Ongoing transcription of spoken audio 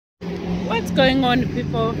What's going on,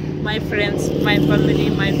 people, my friends, my family,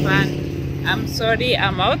 my fan? I'm sorry,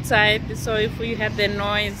 I'm outside, so if you had the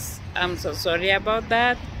noise, I'm so sorry about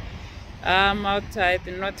that. I'm outside,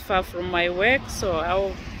 not far from my work, so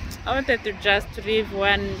I wanted to just leave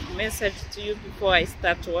one message to you before I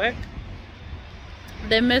start work.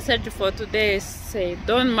 The message for today is, say,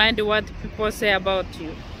 don't mind what people say about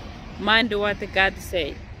you. Mind what God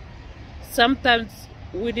say. Sometimes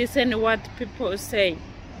we listen what people say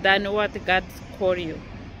than what God call you.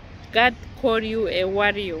 God call you a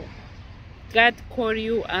warrior. God call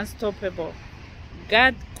you unstoppable.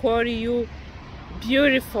 God call you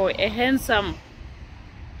beautiful, a handsome.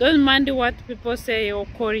 Don't mind what people say or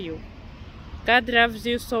call you. God loves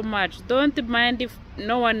you so much. Don't mind if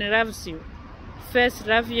no one loves you. First,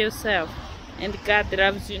 love yourself, and God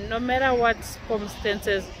loves you no matter what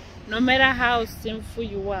circumstances, no matter how sinful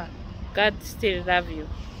you are. God still loves you,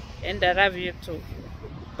 and I love you too.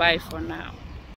 Bye for now.